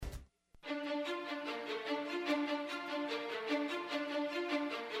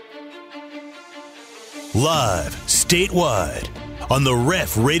Live, statewide, on the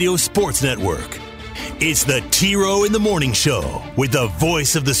Ref Radio Sports Network. It's the T-Row in the Morning Show with the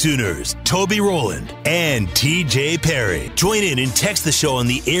voice of the Sooners, Toby Rowland and TJ Perry. Join in and text the show on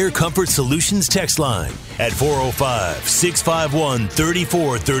the Air Comfort Solutions text line at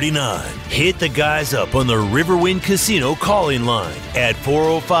 405-651-3439. Hit the guys up on the Riverwind Casino calling line at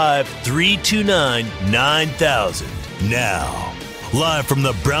 405-329-9000. Now, live from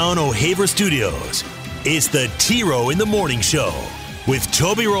the Brown O'Haver Studios, it's the T-Row in the Morning Show with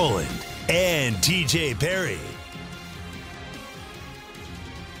Toby Rowland and TJ Perry.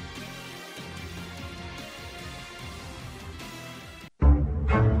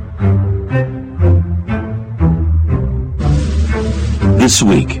 This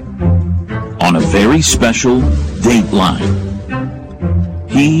week, on a very special Dateline,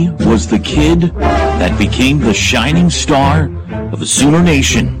 he was the kid that became the shining star of the Sooner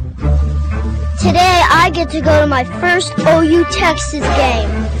Nation. Today I get to go to my first OU Texas game.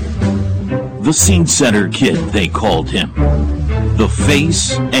 The scene setter kid, they called him. The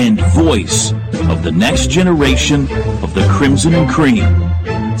face and voice of the next generation of the Crimson and Cream.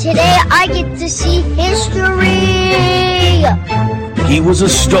 Today I get to see history. He was a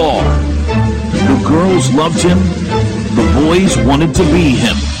star. The girls loved him. The boys wanted to be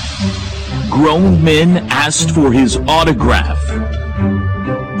him. Grown men asked for his autograph.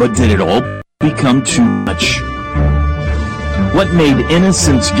 But did it all become too much? What made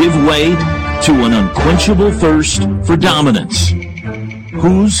innocence give way to an unquenchable thirst for dominance?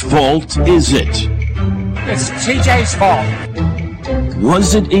 Whose fault is it? It's TJ's fault.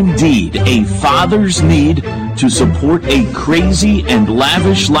 Was it indeed a father's need to support a crazy and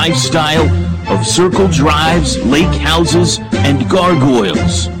lavish lifestyle of circle drives, lake houses, and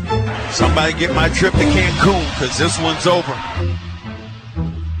gargoyles? Somebody get my trip to Cancun, because this one's over.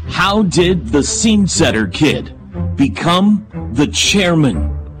 How did the scene setter kid become the chairman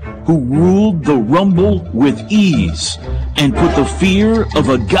who ruled the Rumble with ease and put the fear of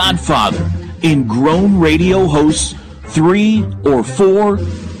a godfather in grown radio hosts 3 or 4,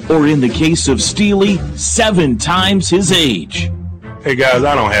 or in the case of Steely, 7 times his age? Hey guys,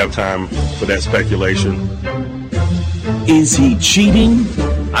 I don't have time for that speculation. Is he cheating?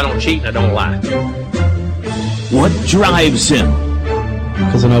 I don't cheat and I don't lie. What drives him?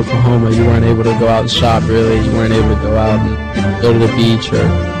 Because in Oklahoma, you weren't able to go out and shop, really. You weren't able to go out and go to the beach or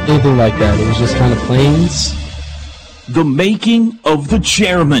anything like that. It was just kind of plains. The Making of the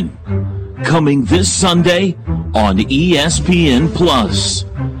Chairman, coming this Sunday on ESPN Plus.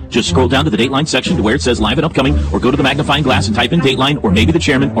 Just scroll down to the Dateline section to where it says live and upcoming, or go to the magnifying glass and type in Dateline, or maybe the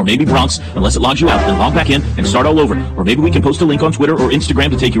Chairman, or maybe Bronx, unless it logs you out, then log back in and start all over. Or maybe we can post a link on Twitter or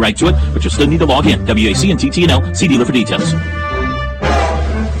Instagram to take you right to it, but you'll still need to log in. WAC and TTNL, see dealer for details.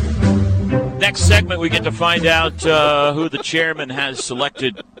 Next segment, we get to find out who the chairman has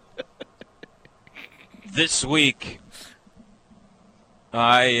selected this week.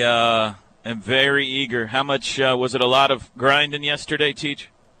 I am very eager. How much was it? A lot of grinding yesterday, Teach?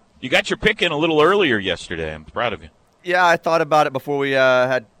 You got your pick in a little earlier yesterday. I'm proud of you. Yeah, I thought about it before we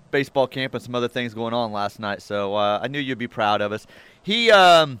had baseball camp and some other things going on last night, so I knew you'd be proud of us. He,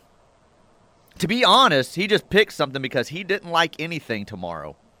 to be honest, he just picked something because he didn't like anything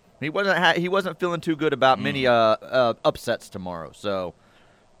tomorrow. He wasn't feeling too good about many upsets tomorrow, so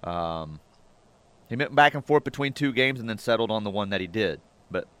he went back and forth between 2 games and then settled on the one that he did,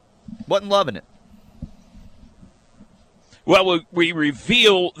 but wasn't loving it. Well, we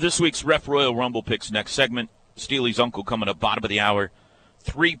reveal this week's Ref Royal Rumble picks next segment. Steely's uncle coming up bottom of the hour.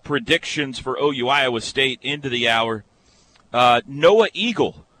 3 predictions for OU Iowa State into the hour. Noah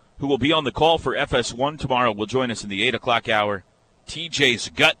Eagle, who will be on the call for FS1 tomorrow, will join us in the 8 o'clock hour. TJ's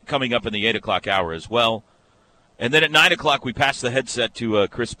Gut coming up in the 8 o'clock hour as well. And then at 9 o'clock, we pass the headset to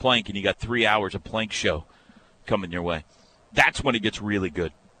Chris Plank, and you got 3 hours of Plank Show coming your way. That's when it gets really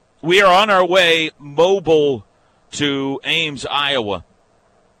good. We are on our way mobile to Ames, Iowa.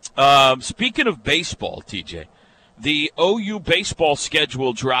 Speaking of baseball, TJ, the OU baseball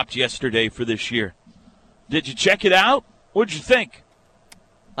schedule dropped yesterday for this year. Did you check it out? What did you think?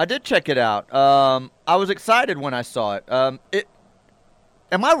 I did check it out. I was excited when I saw it.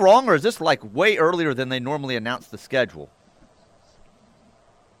 Am I wrong, or is this like way earlier than they normally announce the schedule?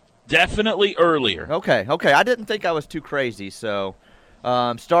 Definitely earlier. Okay. I didn't think I was too crazy. So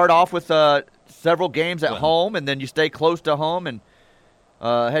start off with several games at home, and then you stay close to home and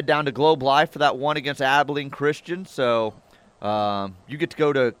head down to Globe Life for that one against Abilene Christian. So you get to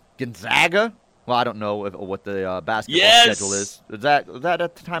go to Gonzaga. Well, I don't know what the basketball schedule is. Is that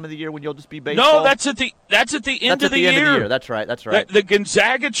at the time of the year when you'll just be baseball? No, that's at the end of the year. That's right. That's right. The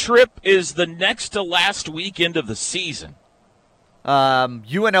Gonzaga trip is the next to last weekend of the season.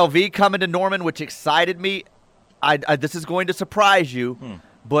 UNLV coming to Norman, which excited me. This is going to surprise you,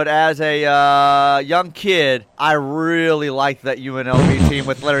 but as a young kid, I really liked that UNLV team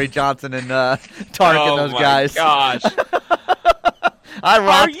with Larry Johnson and Tark and those guys. Oh, my gosh.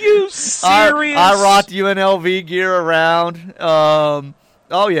 Are you serious? I rocked UNLV gear around.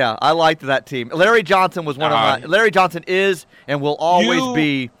 Oh, yeah, I liked that team. Larry Johnson was Larry Johnson is and will always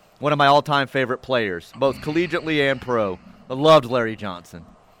be one of my all-time favorite players, both collegiately and pro. I loved Larry Johnson.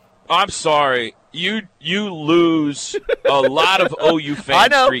 I'm sorry. You lose a lot of OU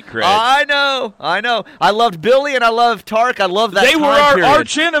fan street cred. I know. I loved Billy and I loved Tark. I loved that time period. They were our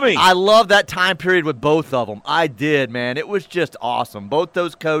arch enemy. I loved that time period with both of them. I did, man. It was just awesome. Both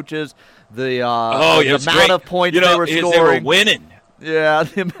those coaches, the amount of points they were scoring. They were winning. Yeah,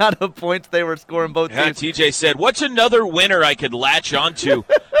 the amount of points they were scoring both teams. TJ said, what's another winner I could latch onto?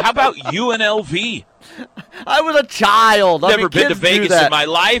 How about UNLV? I was a child. Never been to Vegas in my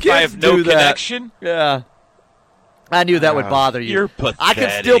life. I have no connection. Yeah. I knew that would bother you. You're pathetic. I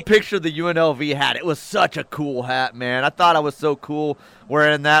can still picture the UNLV hat. It was such a cool hat, man. I thought I was so cool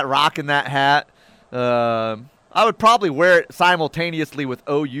wearing that, rocking that hat. I would probably wear it simultaneously with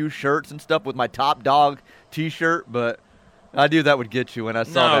OU shirts and stuff with my Top Dog T-shirt, but I knew that would get you when I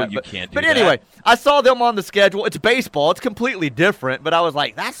saw that. No, you can't do that. But anyway, I saw them on the schedule. It's baseball. It's completely different, but I was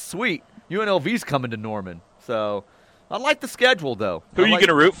like, that's sweet. UNLV's coming to Norman. So I like the schedule, though. Who are you going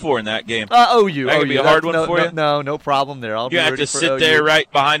to root for in that game? OU. That could be a hard one for you? No problem there. You have to sit there right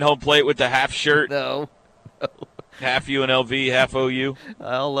behind home plate with the half shirt? No. Half UNLV, half OU?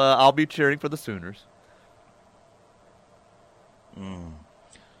 I'll be cheering for the Sooners.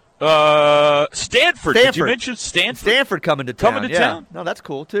 Stanford. Did you mention Stanford? Stanford coming to town. Coming to town? No, that's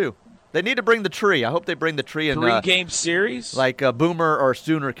cool, too. They need to bring the tree. I hope they bring the tree in. 3-game series? Like Boomer or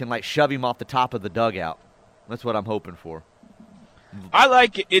Sooner can shove him off the top of the dugout. That's what I'm hoping for. I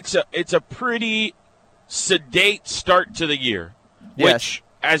like it. It's a pretty sedate start to the year. Yes. Which,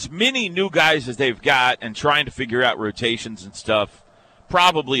 as many new guys as they've got and trying to figure out rotations and stuff,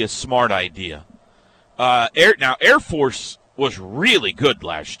 probably a smart idea. Air Force was really good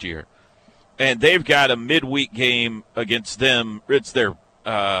last year. And they've got a midweek game against them. It's their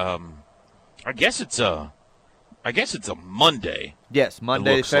I guess it's a Monday. Yes,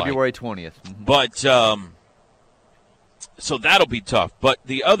 Monday, February 20th. Mm-hmm. But so that'll be tough. But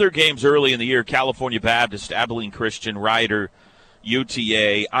the other games early in the year, California Baptist, Abilene Christian, Rider,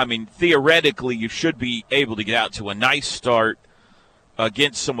 UTA, I mean, theoretically you should be able to get out to a nice start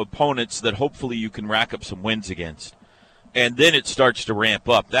against some opponents that hopefully you can rack up some wins against. And then it starts to ramp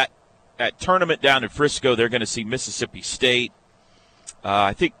up. That tournament down in Frisco, they're going to see Mississippi State.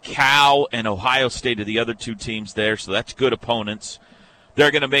 I think Cal and Ohio State are the other two teams there, so that's good opponents. They're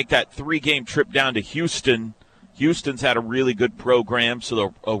going to make that 3-game trip down to Houston. Houston's had a really good program,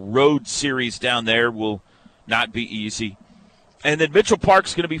 so a road series down there will not be easy. And then Mitchell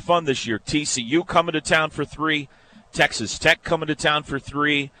Park's going to be fun this year. TCU coming to town for 3. Texas Tech coming to town for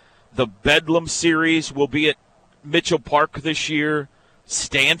 3. The Bedlam series will be at Mitchell Park this year.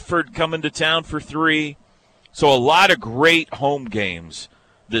 Stanford coming to town for 3. So a lot of great home games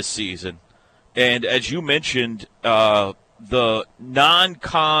this season. And as you mentioned, the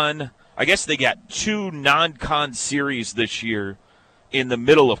non-con, I guess they got 2 non-con series this year in the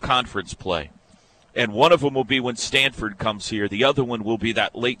middle of conference play. And one of them will be when Stanford comes here. The other one will be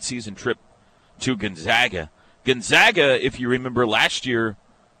that late season trip to Gonzaga. Gonzaga, if you remember last year,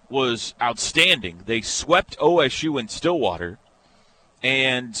 was outstanding. They swept OSU in Stillwater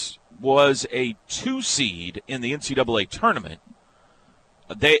and was a 2 seed in the NCAA tournament.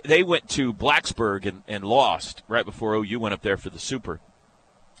 They went to Blacksburg and lost right before OU went up there for the Super.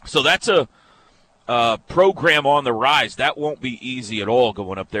 So that's a program on the rise. That won't be easy at all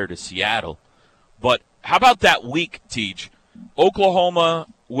going up there to Seattle. But how about that week, Teach? Oklahoma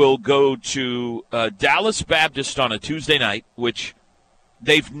will go to Dallas Baptist on a Tuesday night, which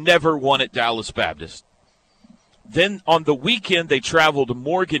they've never won at Dallas Baptist. Then on the weekend, they travel to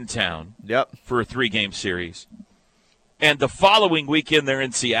Morgantown for a 3-game series. And the following weekend, they're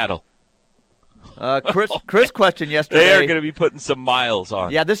in Seattle. Chris questioned yesterday. They're going to be putting some miles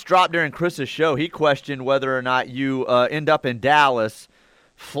on. Yeah, this dropped during Chris's show. He questioned whether or not you end up in Dallas,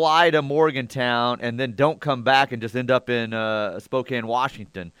 fly to Morgantown, and then don't come back and just end up in Spokane,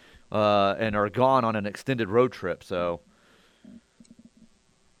 Washington, and are gone on an extended road trip. So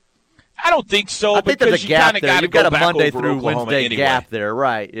I don't think so. I think there's a gap there. You've got a Monday through Oklahoma Wednesday anyway. gap there,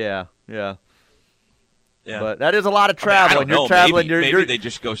 right? Yeah. But that is a lot of travel. I don't know. You're traveling. Maybe they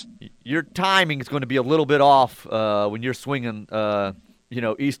just go. Your timing is going to be a little bit off when you're swinging,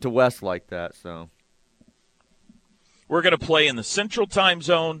 east to west like that. So we're going to play in the Central Time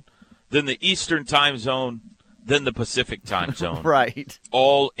Zone, then the Eastern Time Zone, then the Pacific Time Zone. Right.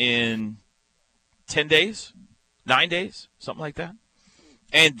 All in 10 days, 9 days, something like that.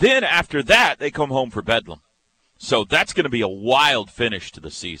 And then after that, they come home for Bedlam. So that's going to be a wild finish to the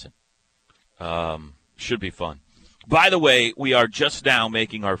season. Should be fun. By the way, we are just now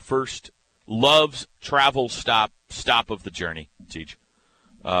making our first Love's travel stop of the journey, Teach.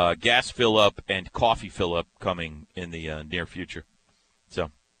 Gas fill up and coffee fill up coming in the near future. So,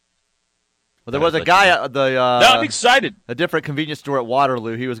 well, there was a guy at the. I'm excited. A different convenience store at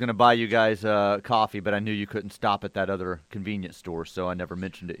Waterloo. He was going to buy you guys coffee, but I knew you couldn't stop at that other convenience store, so I never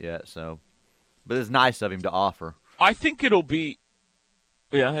mentioned it yet. So, but it's nice of him to offer. I think it'll be.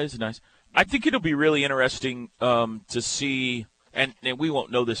 Yeah, it's nice. I think it'll be really interesting to see, and we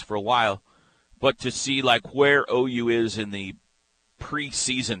won't know this for a while, but to see like where OU is in the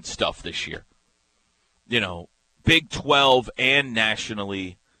preseason stuff this year. Big 12 and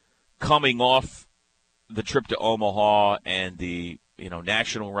nationally, coming off the trip to Omaha and the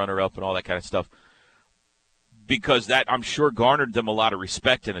national runner-up and all that kind of stuff, because that I'm sure garnered them a lot of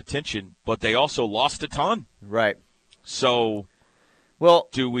respect and attention, but they also lost a ton. Right. So. Well,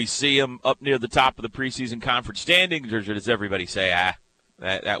 do we see them up near the top of the preseason conference standings, or does everybody say,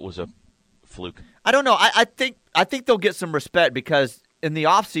 that was a fluke? I don't know. I think they'll get some respect because in the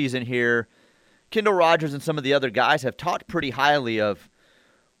offseason here, Kendall Rogers and some of the other guys have talked pretty highly of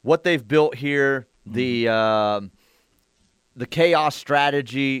what they've built here, the chaos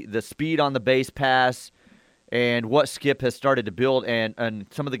strategy, the speed on the base pass, and what Skip has started to build, and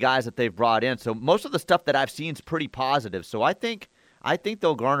some of the guys that they've brought in. So most of the stuff that I've seen is pretty positive. So I think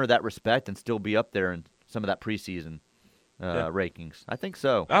they'll garner that respect and still be up there in some of that preseason rankings. I think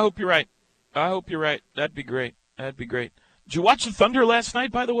so. I hope you're right. That'd be great. Did you watch the Thunder last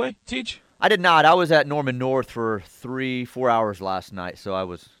night, by the way, Teach? I did not. I was at Norman North for 3-4 hours last night,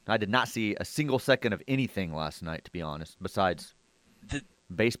 so I did not see a single second of anything last night, to be honest, besides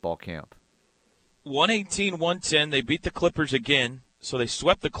baseball camp. 118-110. They beat the Clippers again, so they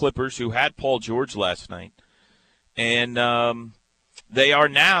swept the Clippers, who had Paul George last night. And they are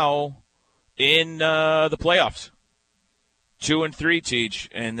now in the playoffs, 2-3, Teach,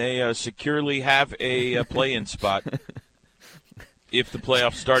 and they securely have a play-in spot. If the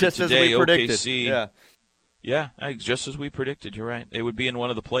playoffs started just today, as we predicted. OKC. Yeah, just as we predicted. You're right. They would be in one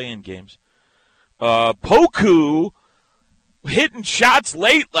of the play-in games. Poku hitting shots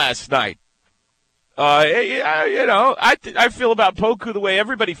late last night. I feel about Poku the way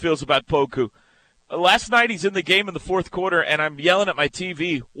everybody feels about Poku. Last night he's in the game in the fourth quarter, and I'm yelling at my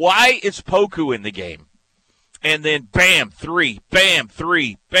TV, why is Poku in the game? And then bam, three, bam,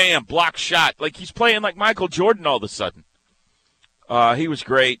 block shot. Like he's playing like Michael Jordan all of a sudden. He was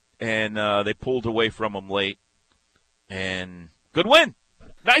great, and they pulled away from him late. And good win.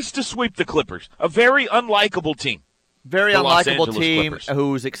 Nice to sweep the Clippers. A very unlikable team. Very unlikable team Clippers.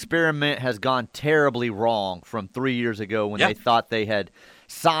 Whose experiment has gone terribly wrong from 3 years ago when they thought they had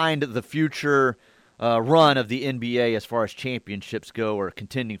signed the future run of the NBA as far as championships go or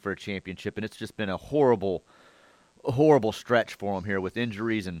contending for a championship. And it's just been a horrible stretch for them here with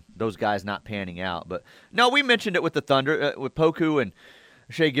injuries and those guys not panning out. But, no, we mentioned it with the Thunder, with Poku and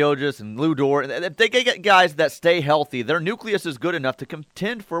Shai Gilgeous and Lou Dort. If they get guys that stay healthy, their nucleus is good enough to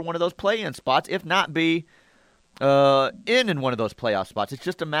contend for one of those play-in spots, if not be in one of those playoff spots. It's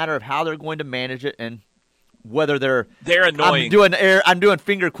just a matter of how they're going to manage it and whether they're annoying. I'm doing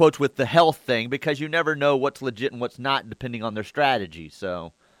finger quotes with the health thing because you never know what's legit and what's not depending on their strategy.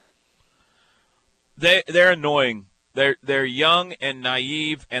 So they're annoying. They're young and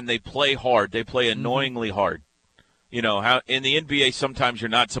naive, and they play hard. They play annoyingly hard. You know how in the NBA sometimes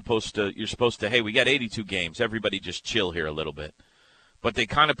you're supposed to. Hey, we got 82 games. Everybody just chill here a little bit. But they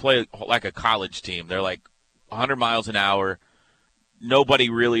kind of play like a college team. They're like 100 miles an hour. Nobody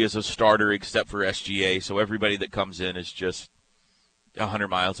really is a starter except for SGA, so everybody that comes in is just 100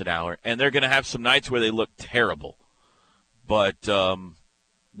 miles an hour. And they're going to have some nights where they look terrible. But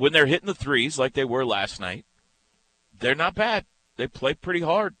when they're hitting the threes like they were last night, they're not bad. They play pretty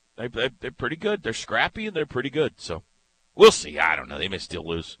hard. They're pretty good. They're scrappy, and they're pretty good. So we'll see. I don't know. They may still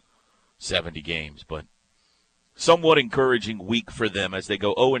lose 70 games, but somewhat encouraging week for them as they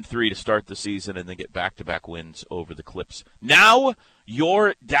go 0-3 to start the season and then get back-to-back wins over the Clips. Now,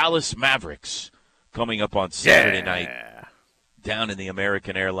 your Dallas Mavericks coming up on Saturday night down in the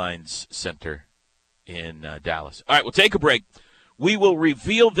American Airlines Center in Dallas. All right, we'll take a break. We will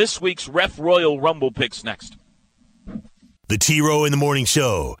reveal this week's Ref Royal Rumble picks next. The T-Row in the Morning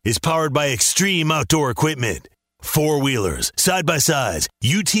Show is powered by Extreme Outdoor Equipment. Four-wheelers, side-by-sides,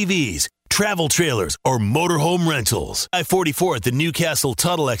 UTVs, travel trailers, or motorhome rentals. I-44 at the Newcastle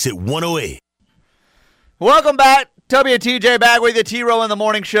Tuttle exit 108. Welcome back. Toby and TJ back with the T-Row in the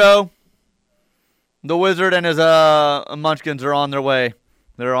Morning Show. The Wizard and his munchkins are on their way.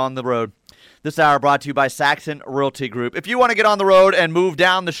 They're on the road. This hour brought to you by Saxon Realty Group. If you want to get on the road and move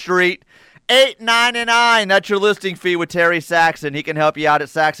down the street, $8.99. That's your listing fee with Terry Saxon. He can help you out at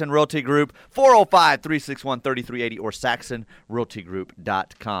Saxon Realty Group, 405-361-3380 or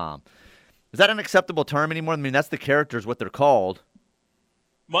saxonrealtygroup.com. Is that an acceptable term anymore? I mean, that's the characters, what they're called.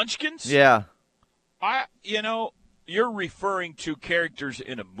 Munchkins? Yeah. You're referring to characters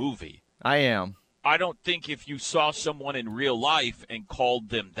in a movie. I am. I don't think if you saw someone in real life and called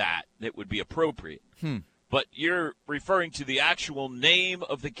them that, it would be appropriate. But you're referring to the actual name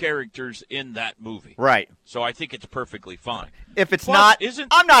of the characters in that movie. Right. So I think it's perfectly fine. If it's not,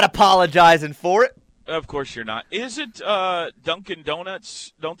 I'm not apologizing for it. Of course you're not. Isn't Dunkin'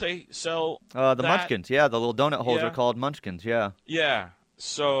 Donuts, don't they sell the that? Munchkins, yeah. The little donut holes are called Munchkins, yeah. Yeah.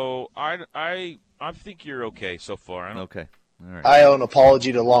 So I think you're okay so far. Okay. All right. I owe an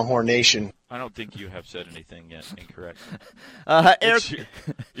apology to Longhorn Nation. I don't think you have said anything yet incorrect. Eric,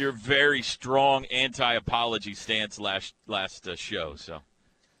 your very strong anti-apology stance last show. So,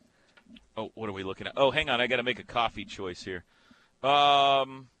 what are we looking at? Oh, hang on, I got to make a coffee choice here.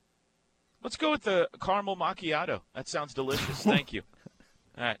 Let's go with the caramel macchiato. That sounds delicious. Thank you.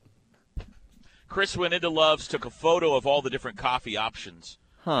 All right. Chris went into Love's, took a photo of all the different coffee options,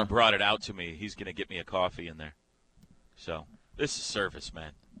 and brought it out to me. He's going to get me a coffee in there. So, this is service,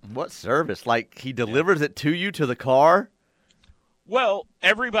 man. What service? Like he delivers it to you to the car? Well,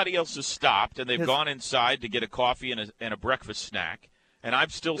 everybody else has stopped, and they've gone inside to get a coffee and a breakfast snack, and I'm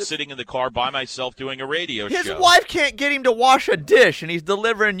still sitting in the car by myself doing a radio show. His wife can't get him to wash a dish, and he's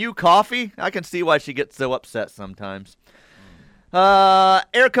delivering you coffee? I can see why she gets so upset sometimes.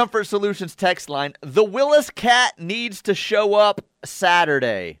 Air Comfort Solutions text line, the Willis cat needs to show up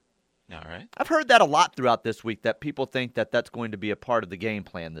Saturday. All right. I've heard that a lot throughout this week, that people think that that's going to be a part of the game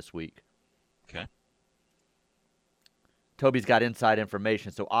plan this week. Okay. Toby's got inside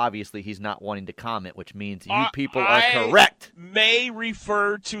information, so obviously he's not wanting to comment, which means you people are correct. May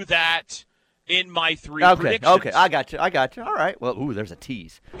refer to that in my three predictions. Okay, I got you. All right. Well, there's a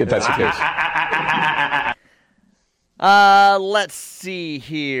tease. If that's the case. Let's see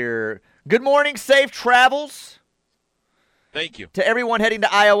here. Good morning, safe travels. Thank you. To everyone heading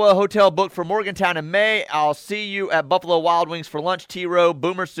to Iowa, hotel booked for Morgantown in May. I'll see you at Buffalo Wild Wings for lunch. T-Row,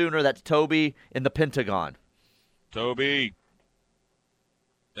 Boomer Sooner. That's Toby in the Pentagon. Toby,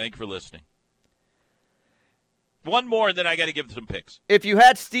 thank you for listening. One more, and then I got to give some picks. If you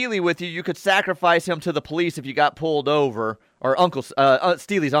had Steely with you, you could sacrifice him to the police if you got pulled over. Or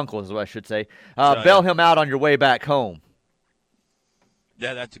Steely's uncle is what I should say. Bail him out on your way back home.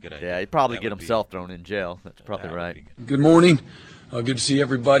 Yeah, that's a good idea. Yeah, he'd probably get himself thrown in jail. That's probably right. Good morning. Good to see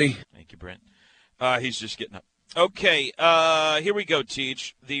everybody. Thank you, Brent. He's just getting up. Okay, here we go,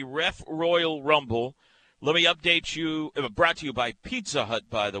 Teach. The Ref Royal Rumble. Let me update you. Brought to you by Pizza Hut,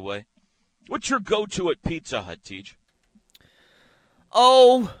 by the way. What's your go-to at Pizza Hut, Teach?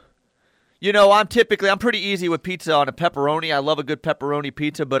 I'm pretty easy with pizza on a pepperoni. I love a good pepperoni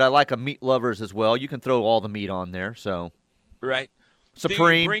pizza, but I like a meat lovers as well. You can throw all the meat on there, so. Right.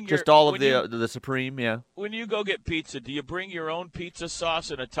 Supreme, just all of the Supreme, yeah. When you go get pizza, do you bring your own pizza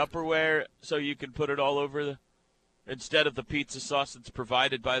sauce in a Tupperware so you can put it all over instead of the pizza sauce that's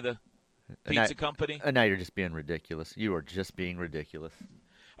provided by the pizza company? And now you're just being ridiculous. You are just being ridiculous.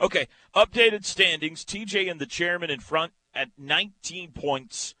 Okay, updated standings. TJ and the chairman in front at 19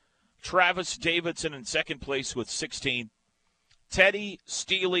 points. Travis Davidson in second place with 16. Teddy,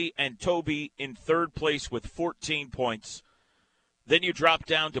 Steely, and Toby in third place with 14 points. Then you drop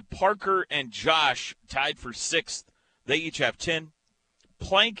down to Parker and Josh, tied for sixth. They each have 10.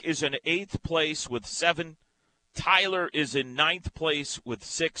 Plank is in eighth place with 7. Tyler is in ninth place with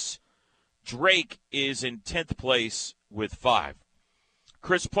 6. Drake is in 10th place with 5.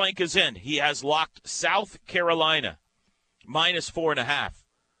 Chris Plank is in. He has locked South Carolina, -4.5.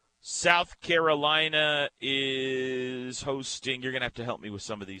 South Carolina is hosting. You're going to have to help me with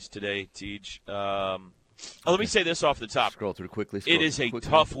some of these today, Teej. Let me say this off the top. Scroll through quickly. It is a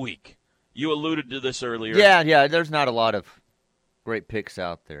tough week. You alluded to this earlier. Yeah, there's not a lot of great picks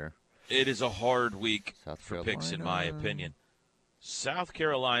out there. It is a hard week for picks, in my opinion. South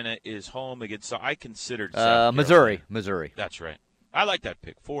Carolina is home against, I considered South Missouri. That's right. I like that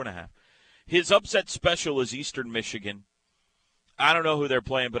pick, 4.5. His upset special is Eastern Michigan. I don't know who they're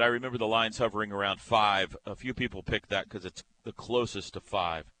playing, but I remember the line's hovering around 5. A few people picked that because it's the closest to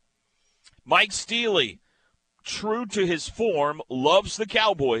 5. Mike Steely, true to his form, loves the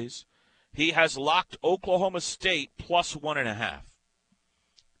Cowboys. He has locked Oklahoma State plus 1.5.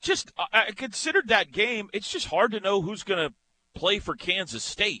 Just, I considered that game. It's just hard to know who's going to play for Kansas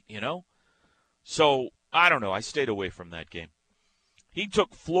State, you know? So, I don't know. I stayed away from that game. He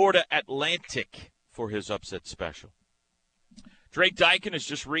took Florida Atlantic for his upset special. Drake Dykin has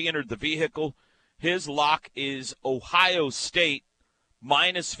just re-entered the vehicle. His lock is Ohio State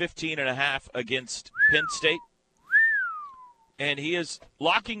minus 15.5 against Penn State. And he is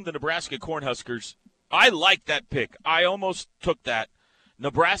locking the Nebraska Cornhuskers. I like that pick. I almost took that.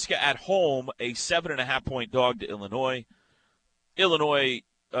 Nebraska at home, a 7.5-point dog to Illinois. Illinois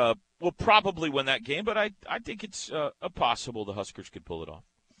will probably win that game, but I think it's possible the Huskers could pull it off.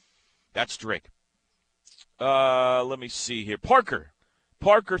 That's Drake. Let me see here. Parker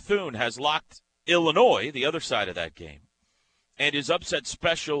Thune has locked Illinois, the other side of that game. And his upset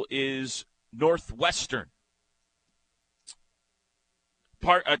special is Northwestern.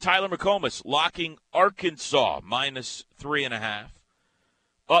 Tyler McComas locking Arkansas minus 3.5.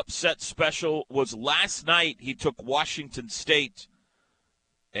 Upset special was last night. He took Washington State,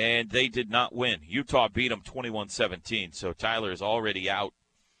 and they did not win. Utah beat them 21-17, so Tyler is already out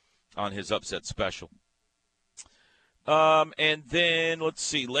on his upset special. And then, let's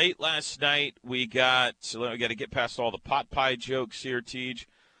see, late last night we got to get past all the pot pie jokes here, Tej.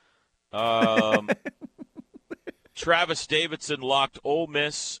 Travis Davidson locked Ole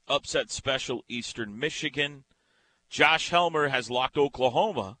Miss, upset special Eastern Michigan. Josh Helmer has locked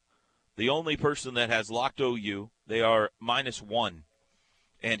Oklahoma, the only person that has locked OU. They are -1,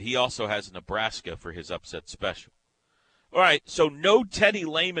 and he also has Nebraska for his upset special. All right, so no Teddy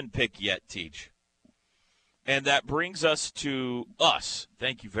Lehman pick yet, Teach. And that brings us to us.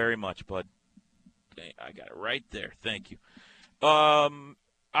 Thank you very much, bud. I got it right there. Thank you.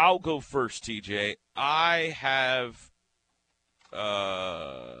 I'll go first, TJ. I have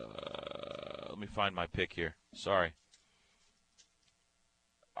let me find my pick here. Sorry.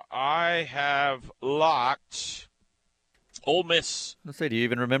 I have locked Ole Miss. Let's say, do you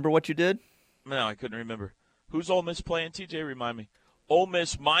even remember what you did? No, I couldn't remember. Who's Ole Miss playing, TJ? Remind me. Ole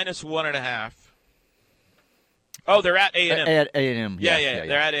Miss -1.5. Oh, they're at A&M. At A&M. Yeah,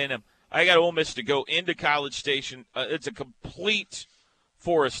 they're at A&M. I got Ole Miss to go into College Station. It's a complete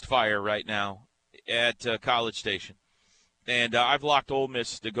forest fire right now at College Station. And I've locked Ole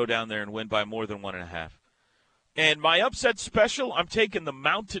Miss to go down there and win by more than 1.5. And my upset special, I'm taking the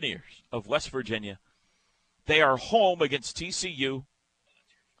Mountaineers of West Virginia. They are home against TCU.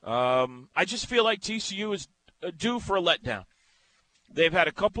 I just feel like TCU is due for a letdown. They've had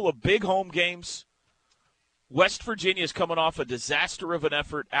a couple of big home games. West Virginia is coming off a disaster of an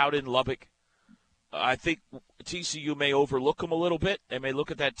effort out in Lubbock. I think TCU may overlook them a little bit. They may look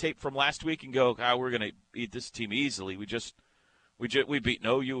at that tape from last week and go, we're going to beat this team easily. We beat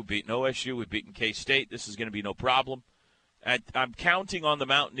OU, we beat OSU, we've beaten K-State. This is going to be no problem. I'm counting on the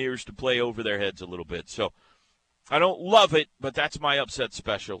Mountaineers to play over their heads a little bit. So I don't love it, but that's my upset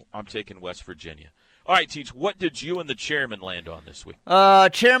special. I'm taking West Virginia. All right, Teach, what did you and the chairman land on this week?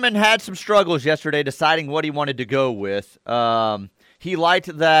 Chairman had some struggles yesterday deciding what he wanted to go with. He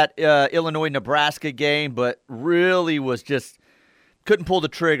liked that Illinois-Nebraska game, but really was just couldn't pull the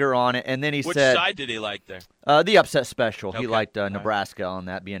trigger on it. And then he Which said, side did he like there? The upset special. Okay. He liked Nebraska on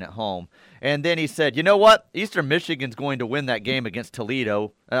that, being at home. And then he said, you know what? Eastern Michigan's going to win that game against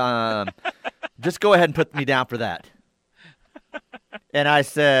Toledo. Just go ahead and put me down for that. And I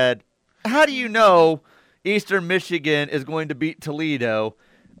said, how do you know Eastern Michigan is going to beat Toledo?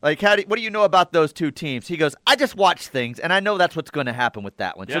 Like, what do you know about those two teams? He goes, I just watch things, and I know that's what's going to happen with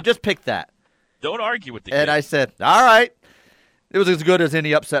that one. Yeah. So just pick that. Don't argue with the And kid. I said, all right. It was as good as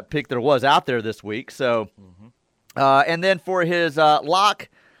any upset pick there was out there this week. So, and then for his lock,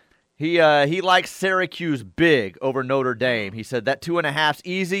 he likes Syracuse big over Notre Dame. He said that 2.5's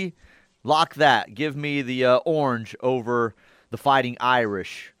easy. Lock that. Give me the orange over the Fighting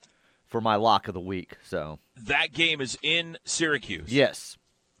Irish for my lock of the week. So that game is in Syracuse. Yes.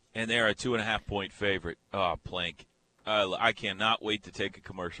 And they're a 2.5-point favorite. Oh, Plank. I cannot wait to take a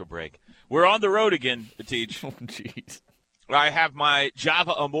commercial break. We're on the road again, Teach. Oh, jeez. I have my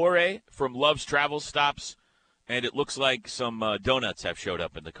Java Amore from Love's Travel Stops, and it looks like some donuts have showed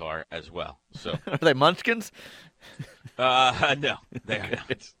up in the car as well. So are they Munchkins? No, they are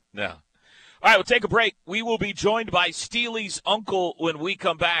not. No. All right, we'll take a break. We will be joined by Steely's uncle when we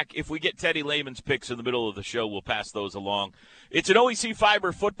come back. If we get Teddy Lehman's picks in the middle of the show, we'll pass those along. It's an OEC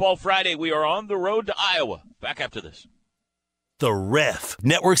Fiber Football Friday. We are on the road to Iowa. Back after this. The Ref.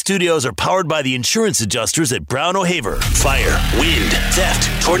 Network studios are powered by the insurance adjusters at Brown O'Haver. Fire, wind,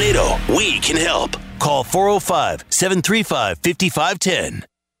 theft, tornado. We can help. Call 405-735-5510.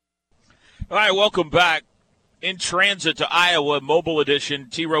 All right, welcome back. In transit to Iowa, Mobile Edition,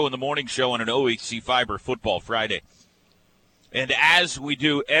 T-Row in the Morning Show on an OEC Fiber Football Friday. And as we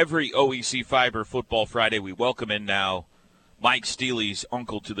do every OEC Fiber Football Friday, we welcome in now Mike Steely's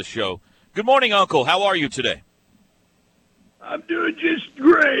uncle to the show. Good morning, Uncle. How are you today? I'm doing just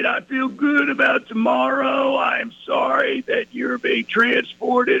great. I feel good about tomorrow. I'm sorry that you're being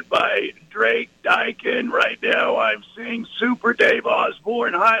transported by Drake Dykin. Right now I'm seeing Super Dave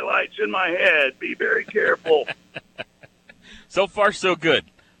Osborne highlights in my head. Be very careful. So far, so good.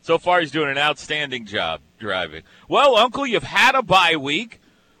 So far, he's doing an outstanding job driving. Well, Uncle, you've had a bye week.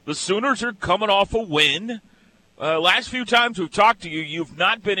 The Sooners are coming off a win. Last few times we've talked to you, you've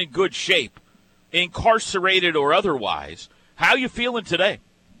not been in good shape, incarcerated or otherwise. How you feeling today?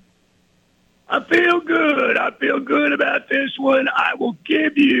 I feel good. I feel good about this one. I will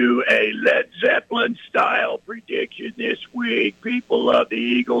give you a Led Zeppelin-style prediction this week. People love the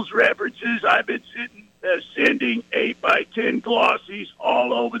Eagles references. I've been sending 8x10 glossies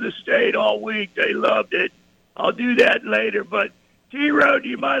all over the state all week. They loved it. I'll do that later. But, T-Row, do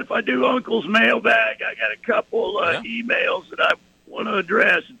you mind if I do Uncle's mailbag? I got a couple emails that I want to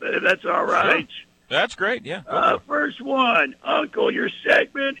address, if that's all right. Sure. That's great, yeah. First one, Uncle, your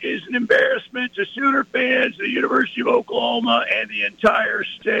segment is an embarrassment to Sooner fans, the University of Oklahoma, and the entire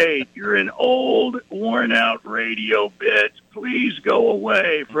state. You're an old, worn-out radio bit. Please go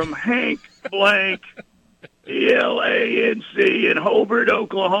away. From Hank Blank, ELANC in Hobart,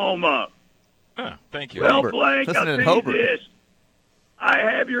 Oklahoma. Thank you. Well, Blank, I'll tell you this. I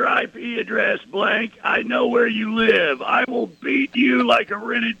have your IP address, Blank. I know where you live. I will beat you like a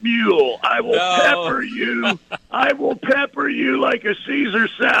rented mule. I will pepper you. I will pepper you like a Caesar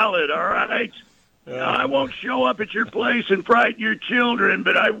salad, all right? Now, I won't show up at your place and frighten your children,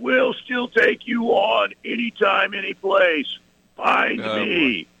 but I will still take you on anytime, any place. Find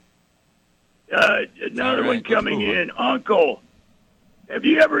me. Another one coming in. Uncle, have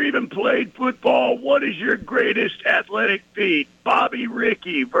you ever even played football? What is your greatest athletic feat? Bobby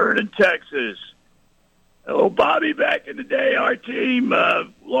Rickey, Vernon, Texas. Oh, Bobby, back in the day, our team, a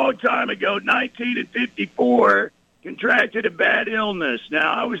long time ago, 1954, contracted a bad illness.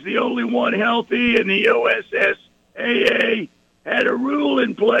 Now, I was the only one healthy, and the OSSAA had a rule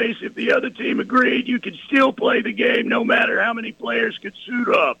in place. If the other team agreed, you could still play the game no matter how many players could suit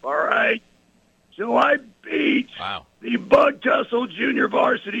up, all right? So I beat the Bug Tussle Junior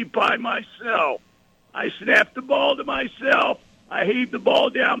Varsity by myself. I snapped the ball to myself. I heaved the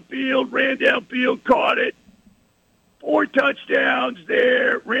ball downfield, ran downfield, caught it. 4 touchdowns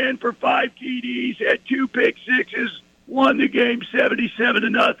there, ran for 5 TDs, had 2 pick sixes, won the game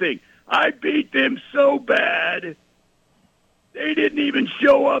 77-0. I beat them so bad, they didn't even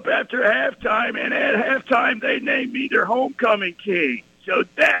show up after halftime, and at halftime they named me their homecoming king. So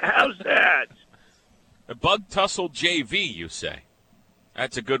how's that? A Bug Tussle JV, you say?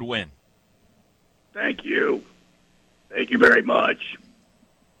 That's a good win. Thank you. Thank you very much.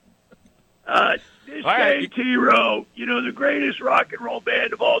 This day, T-Row, you know, the greatest rock and roll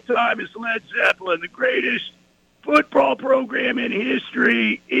band of all time is Led Zeppelin. The greatest football program in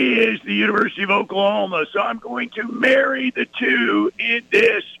history is the University of Oklahoma. So I'm going to marry the two in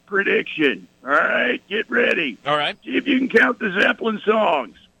this prediction. All right? Get ready. All right. See if you can count the Zeppelin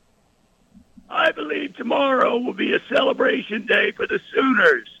songs. I believe tomorrow will be a celebration day for the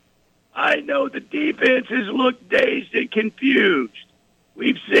Sooners. I know the defenses look dazed and confused.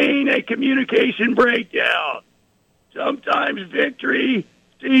 We've seen a communication breakdown. Sometimes victory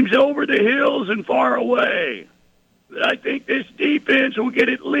seems over the hills and far away. But I think this defense will get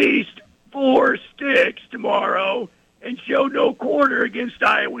at least 4 sticks tomorrow and show no quarter against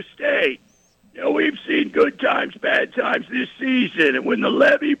Iowa State. You know, we've seen good times, bad times this season, and when the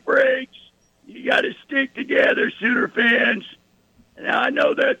levee breaks, you got to stick together, Sooner fans. Now, I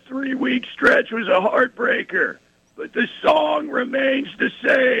know that 3-week stretch was a heartbreaker, but the song remains the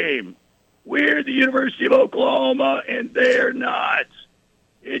same. We're the University of Oklahoma, and they're not.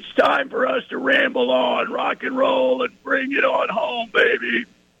 It's time for us to ramble on, rock and roll, and bring it on home, baby.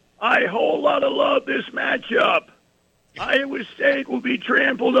 I whole lot of love this matchup. Iowa State will be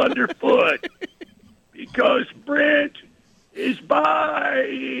trampled underfoot because Brent is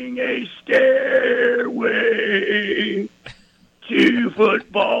buying a stairway to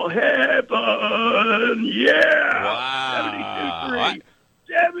football heaven. Yeah. Wow.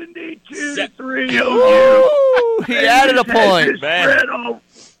 72-3 OU. He added a point, man.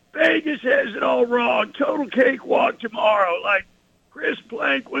 Vegas has it all wrong. Total cakewalk tomorrow. Like Chris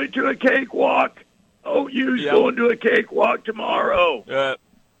Plank went to a cakewalk. OU's going to a cakewalk tomorrow.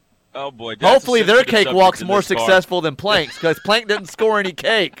 Oh, boy. Hopefully their cakewalk's more successful than Plank's because Plank didn't score any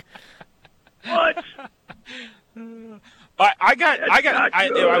cake. What?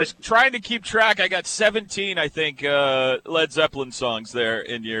 I was trying to keep track. I got 17, I think, Led Zeppelin songs there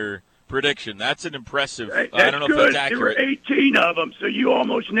in your prediction. That's an impressive. I don't know good. if that's accurate. There were 18 of them, so you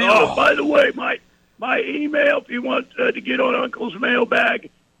almost nailed it. By the way, my email, if you want to get on Uncle's mailbag,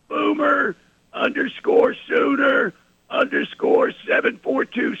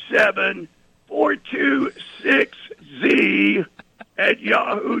 Boomer_Sooner_7427-426Z at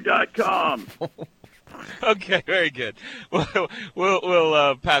yahoo.com. Okay, very good.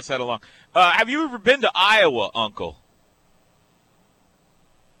 We'll pass that along. Have you ever been to Iowa, Uncle?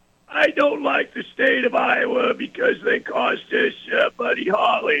 I don't like the state of Iowa because they cost us Buddy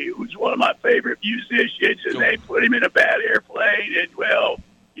Holly, who's one of my favorite musicians, and they put him in a bad airplane, and, well,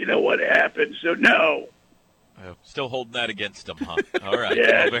 you know what happened, so no. Still holding that against him, huh? All right.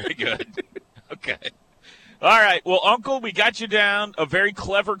 Yes. Well, very good. Okay. All right. Well, Uncle, we got you down. A very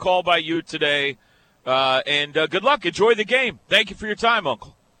clever call by you today. And good luck. Enjoy the game. Thank you for your time,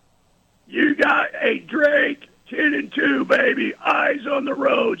 Uncle. You got a Drake 10-2, baby. Eyes on the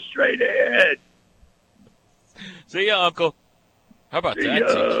road, straight ahead. See ya, Uncle. How about See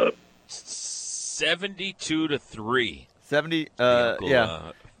that? 72-3. 70. Uncle,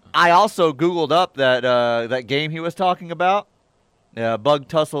 yeah. I also Googled up that game he was talking about. Bug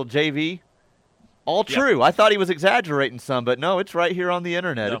Tussle JV. All true. Yeah. I thought he was exaggerating some, but no, it's right here on the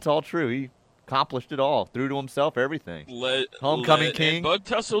internet. No. It's all true. He accomplished it all. Threw to himself everything. Homecoming king. Bug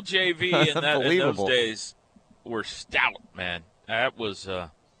Tussle JV in those days were stout, man. That was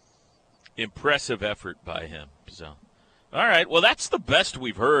impressive effort by him. So, all right. Well, that's the best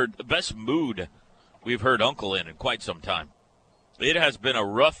we've heard, the best mood we've heard Uncle in quite some time. It has been a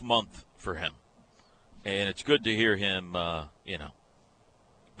rough month for him, and it's good to hear him, back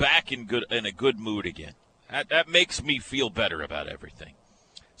in a good mood again. That makes me feel better about everything.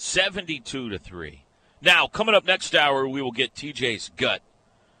 72-3. Now, coming up next hour, we will get TJ's gut,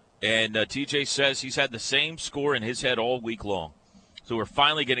 and TJ says he's had the same score in his head all week long, so we're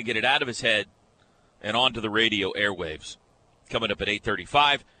finally going to get it out of his head and onto the radio airwaves. Coming up at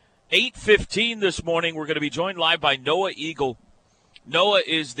 8:35. 8:15 this morning, we're going to be joined live by Noah Eagle. Noah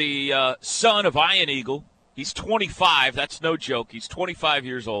is the son of Ian Eagle. He's 25. That's no joke. He's 25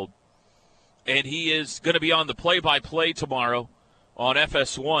 years old. And he is going to be on the play-by-play tomorrow on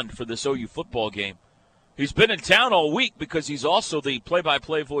FS1 for this OU football game. He's been in town all week because he's also the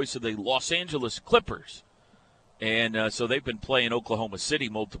play-by-play voice of the Los Angeles Clippers. And so they've been playing Oklahoma City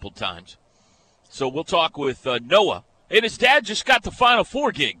multiple times. So we'll talk with Noah. And his dad just got the Final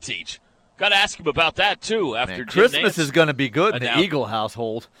Four gig, Teach. Got to ask him about that, too, after Christmas is going to be good in the Eagle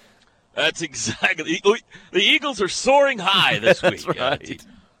household. That's exactly. The Eagles are soaring high this week. That's right.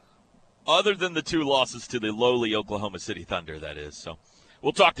 Other than the two losses to the lowly Oklahoma City Thunder, that is. So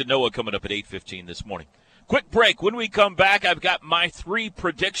we'll talk to Noah coming up at 8:15 this morning. Quick break. When we come back, I've got my 3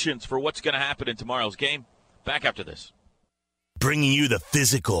 predictions for what's going to happen in tomorrow's game. Back after this. Bringing you the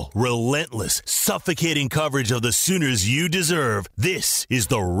physical, relentless, suffocating coverage of the Sooners you deserve. This is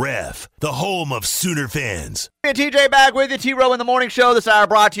The Ref, the home of Sooner fans. And TJ back with you, T-Row in the Morning Show. This hour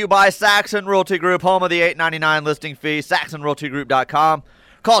brought to you by Saxon Realty Group, home of the $8.99 listing fee, saxonrealtygroup.com.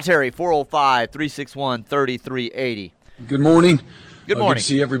 Call Terry, 405-361-3380. Good morning. Good morning. Good to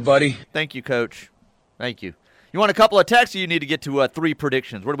see everybody. Thank you, Coach. Thank you. You want a couple of texts, or you need to get to 3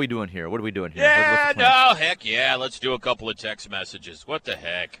 predictions? What are we doing here? Yeah, no, heck yeah. Let's do a couple of text messages. What the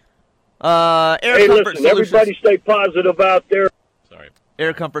heck? Air Comfort Solutions. Everybody stay positive out there. Sorry.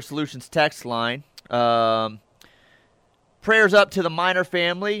 Air Comfort Solutions text line. Prayers up to the Minor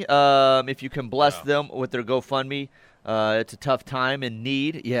family. If you can bless them with their GoFundMe. It's a tough time in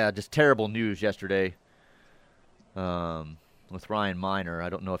need. Yeah, just terrible news yesterday with Ryan Minor. I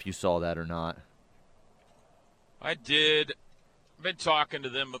don't know if you saw that or not. I did. I've been talking to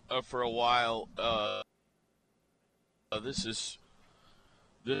them for a while. This is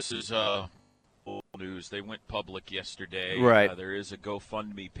old news. They went public yesterday. Right. There is a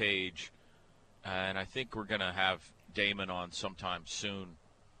GoFundMe page, and I think we're going to have Damon on sometime soon.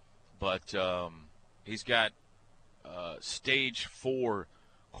 But he's got stage 4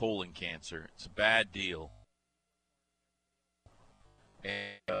 colon cancer. It's a bad deal.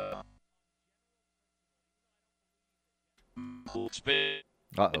 And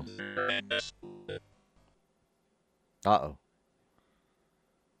Uh-oh.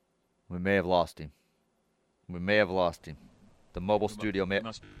 We may have lost him. The mobile studio, man.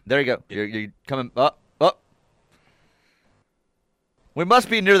 There you go. You're coming up. We must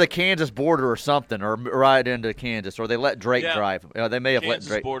be near the Kansas border or something, or right into Kansas, or they let Drake drive. They may have Kansas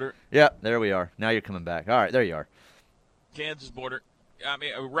let Drake. Border. Yeah, there we are. Now you're coming back. All right, there you are. Kansas border. I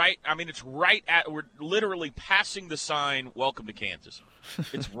mean, right. I mean, it's right at. We're literally passing the sign. Welcome to Kansas.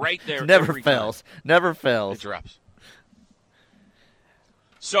 It's right there. Never fails. Time. Never fails. It drops.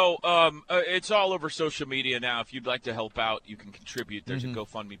 So it's all over social media now. If you'd like to help out, you can contribute. There's a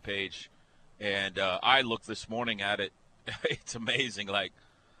GoFundMe page, and I looked this morning at it. It's amazing. Like,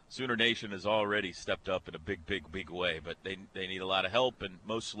 Sooner Nation has already stepped up in a big, big, big way, but they need a lot of help and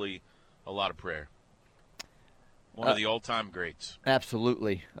mostly a lot of prayer. One of the all-time greats.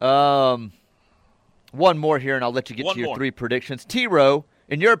 Absolutely. One more here, and I'll let you get to your three predictions. T-Row,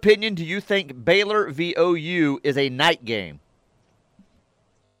 in your opinion, do you think Baylor v. OU is a night game?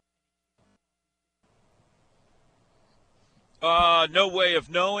 No way of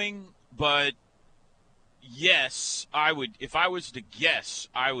knowing, but yes, I would. If I was to guess,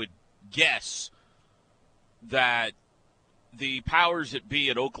 I would guess that the powers that be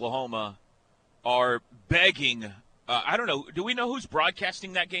at Oklahoma are begging. I don't know. Do we know who's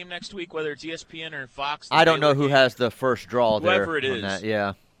broadcasting that game next week, whether it's ESPN or Fox? I don't know who has the first draw there. Whoever it is. That,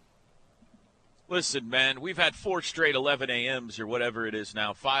 yeah. Listen, man, we've had 4 straight 11 a.m.s or whatever it is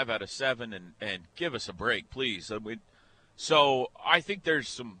now, 5 out of 7, and give us a break, please. So I think there's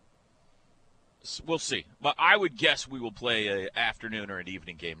some – we'll see. But I would guess we will play an afternoon or an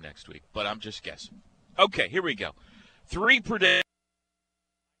evening game next week, but I'm just guessing. Okay, here we go. 3 predictions.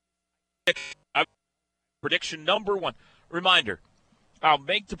 Prediction number 1. Reminder, I'll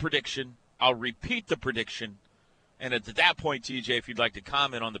make the prediction, I'll repeat the prediction, and at that point, TJ, if you'd like to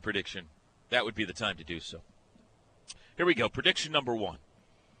comment on the prediction, that would be the time to do so. Here we go. Prediction number 1.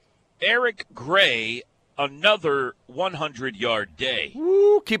 Eric Gray, another 100-yard day.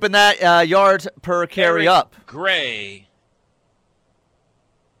 Woo, keeping that yards per carry up. Gray.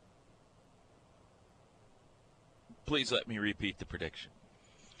 Please let me repeat the prediction.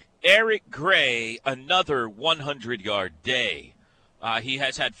 Eric Gray, another 100-yard day. He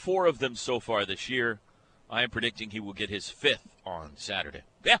has had 4 of them so far this year. I am predicting he will get his 5th on Saturday.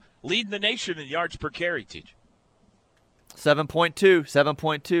 Yeah, leading the nation in yards per carry, Teach.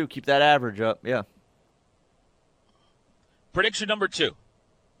 7.2. Keep that average up, yeah. Prediction number 2.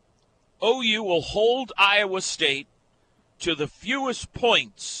 OU will hold Iowa State to the fewest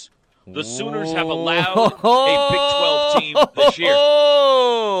points the Sooners have allowed a Big 12 team this year.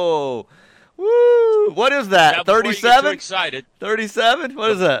 Woo! What is that, 37? Excited. 37?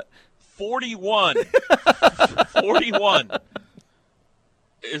 What is that? 41. 41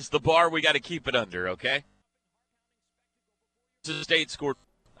 is the bar we got to keep it under, okay? State scored.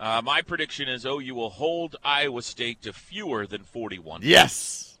 My prediction is OU will hold Iowa State to fewer than 41.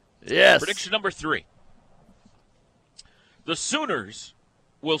 Yes. Prediction number 3. The Sooners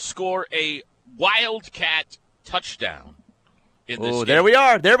will score a Wildcat touchdown in this game. There we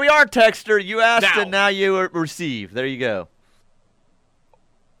are, Texter. You asked and now you receive. There you go.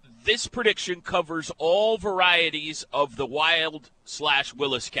 This prediction covers all varieties of the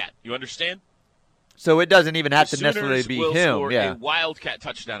Wild/Willis Cat. You understand? So it doesn't even have the to necessarily be will him. Score yeah. a Wildcat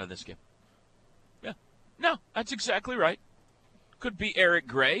touchdown in this game. Yeah. No, that's exactly right. Could be Eric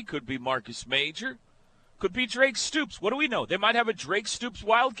Gray. Could be Marcus Major. Could be Drake Stoops. What do we know? They might have a Drake Stoops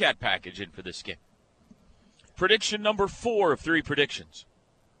Wildcat package in for this game. Prediction number 4 of 3 predictions.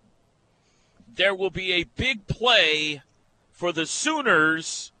 There will be a big play for the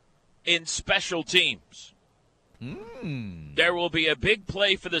Sooners in special teams. There will be a big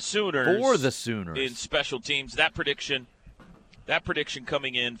play for the Sooners. In special teams. That prediction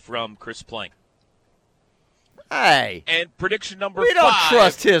coming in from Chris Plank. Hey. And prediction number 5. We don't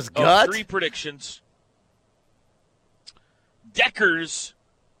trust his gut. 3 predictions. Deckers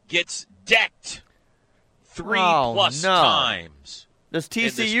gets decked 3+ times. Does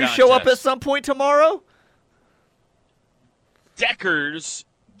TCU show up at some point tomorrow? Deckers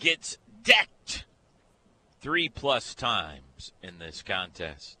gets decked 3+ times in this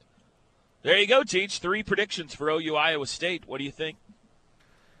contest. There you go, Teach. 3 predictions for OU Iowa State. What do you think?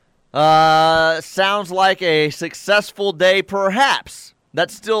 Sounds like a successful day, perhaps.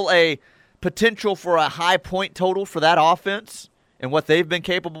 That's still a potential for a high point total for that offense and what they've been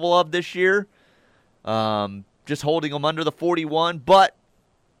capable of this year. Just holding them under the 41, but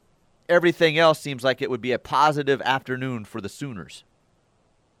everything else seems like it would be a positive afternoon for the Sooners.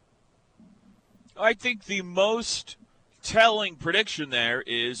 I think the most telling prediction there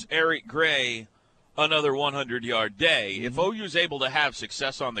is Eric Gray, another 100-yard day. If OU is able to have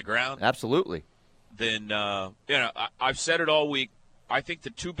success on the ground, absolutely, then I've said it all week. I think the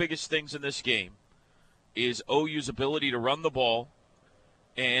two biggest things in this game is OU's ability to run the ball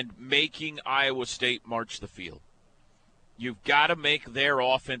and making Iowa State march the field. You've got to make their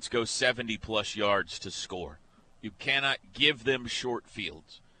offense go 70-plus yards to score. You cannot give them short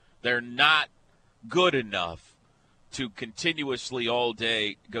fields. They're not good enough to continuously all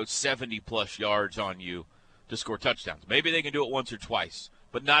day go 70-plus yards on you to score touchdowns. Maybe they can do it once or twice,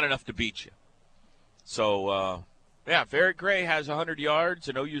 but not enough to beat you. So, if Eric Gray has 100 yards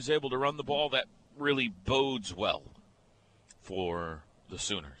and OU's able to run the ball, that really bodes well for the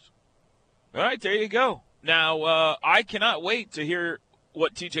Sooners. All right, there you go. Now, I cannot wait to hear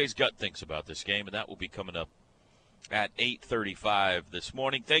what TJ's gut thinks about this game, and that will be coming up at 8:35 this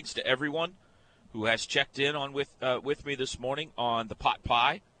morning. Thanks to everyone who has checked in on with me this morning on the pot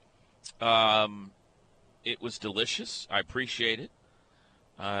pie. It was delicious. I appreciate it.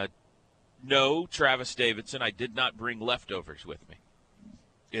 No, Travis Davidson, I did not bring leftovers with me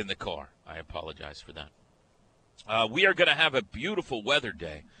in the car. I apologize for that. We are going to have a beautiful weather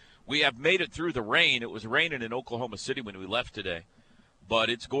day. We have made it through the rain. It was raining in Oklahoma City when we left today, but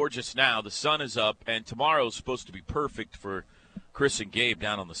it's gorgeous now. The sun is up, and tomorrow is supposed to be perfect for Chris and Gabe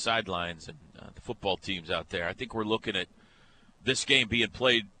down on the sidelines and the football teams out there. I think we're looking at this game being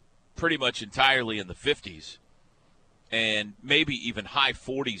played pretty much entirely in the 50s and maybe even high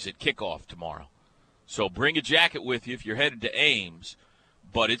 40s at kickoff tomorrow. So bring a jacket with you if you're headed to Ames,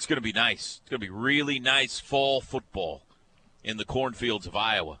 but it's going to be nice. It's going to be really nice fall football in the cornfields of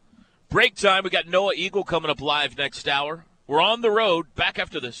Iowa. Break time. We got Noah Eagle coming up live next hour. We're on the road. Back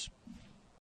after this.